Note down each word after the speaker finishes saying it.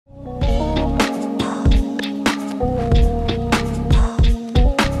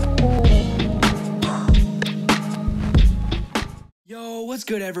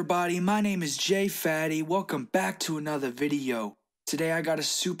good, everybody? My name is Phatty. Welcome back to another video. Today I got a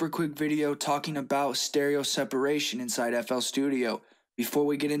super quick video talking about stereo separation inside FL Studio. Before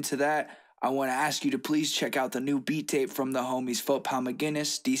we get into that, I want to ask you to please check out the new beat tape from the homies Phatty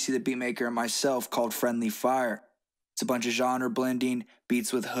McGinnis, DC the Beatmaker, and myself called Friendly Fire. It's a bunch of genre blending,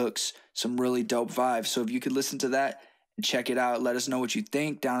 beats with hooks, some really dope vibes. So if you could listen to that and check it out, let us know what you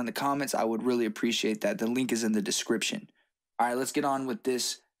think down in the comments. I would really appreciate that. The link is in the description. All right, let's get on with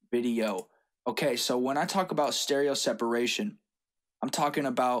this video. Okay, so when I talk about stereo separation, I'm talking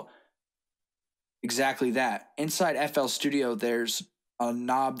about exactly that. Inside FL Studio, there's a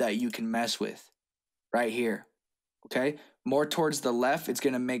knob that you can mess with right here. Okay, more towards the left, it's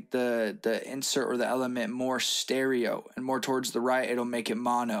going to make the insert or the element more stereo, and more towards the right, it'll make it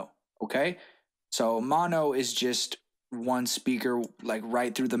mono. Okay, so mono is just one speaker, like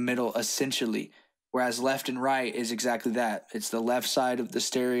right through the middle, essentially. Whereas left and right is exactly that. It's the left side of the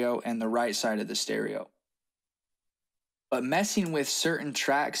stereo and the right side of the stereo. But messing with certain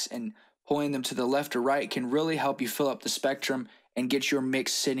tracks and pulling them to the left or right can really help you fill up the spectrum and get your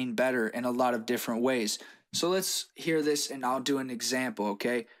mix sitting better in a lot of different ways. So let's hear this and I'll do an example,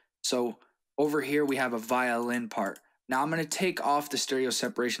 okay? So over here we have a violin part. Now I'm going to take off the stereo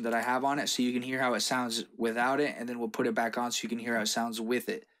separation that I have on it so you can hear how it sounds without it, and then we'll put it back on so you can hear how it sounds with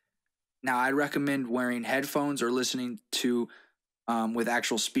it. Now, I'd recommend wearing headphones or listening to with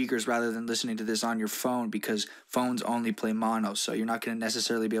actual speakers rather than listening to this on your phone, because phones only play mono, so you're not going to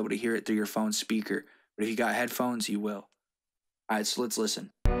necessarily be able to hear it through your phone speaker. But if you got headphones, you will. All right, so let's listen.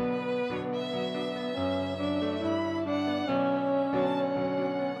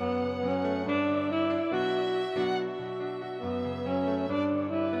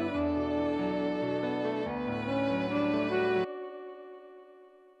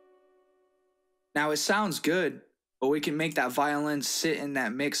 Now, it sounds good, but we can make that violin sit in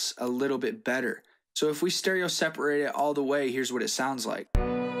that mix a little bit better. So if we stereo separate it all the way, here's what it sounds like.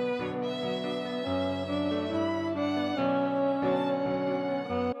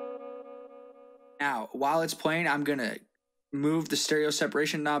 Now, while it's playing, I'm going to move the stereo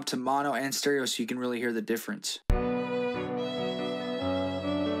separation knob to mono and stereo so you can really hear the difference.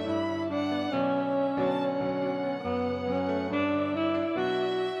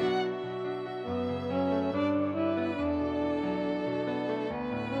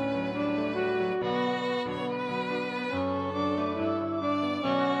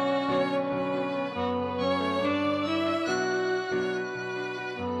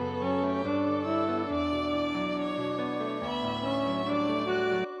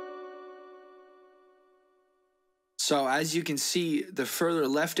 So as you can see, the further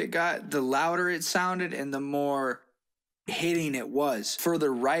left it got, the louder it sounded and the more hitting it was.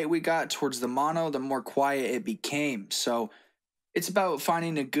 Further right we got towards the mono, the more quiet it became. So it's about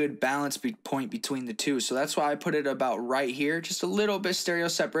finding a good balance point between the two. So that's why I put it about right here, just a little bit stereo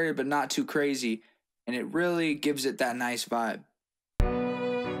separated, but not too crazy. And it really gives it that nice vibe.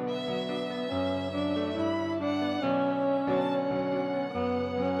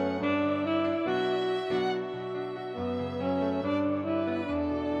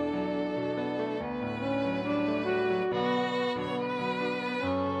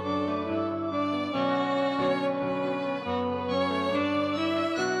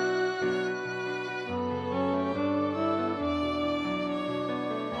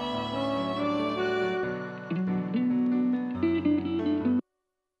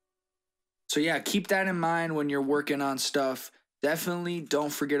 So yeah, keep that in mind when you're working on stuff. Definitely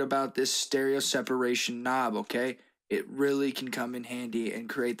don't forget about this stereo separation knob, okay? It really can come in handy and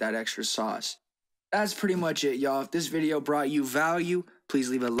create that extra sauce. That's pretty much it, y'all. If this video brought you value, please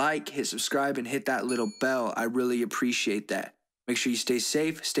leave a like, hit subscribe, and hit that little bell. I really appreciate that. Make sure you stay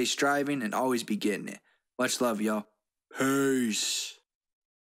safe, stay striving, and always be getting it. Much love, y'all. Peace.